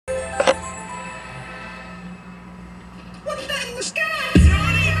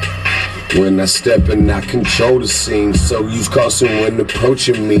When I step in, I control the scene. So use caution when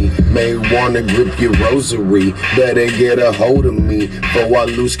approaching me. May wanna grip your rosary. Better get a hold of me before I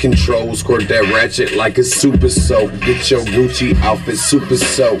lose control. Squirt that ratchet like a super soak. Get your Gucci outfit super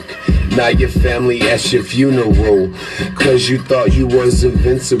soak. Now your family at your funeral, cause you thought you was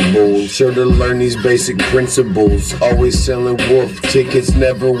invincible. Sure to learn these basic principles. Always selling wolf tickets,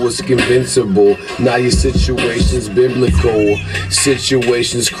 never was convincible. Now your situation's biblical,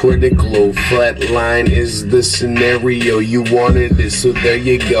 situation's critical. Flatline is the scenario, you wanted it, so there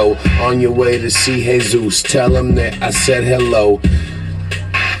you go. On your way to see Jesus, tell him that I said hello.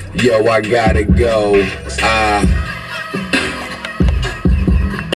 Yo, I gotta go.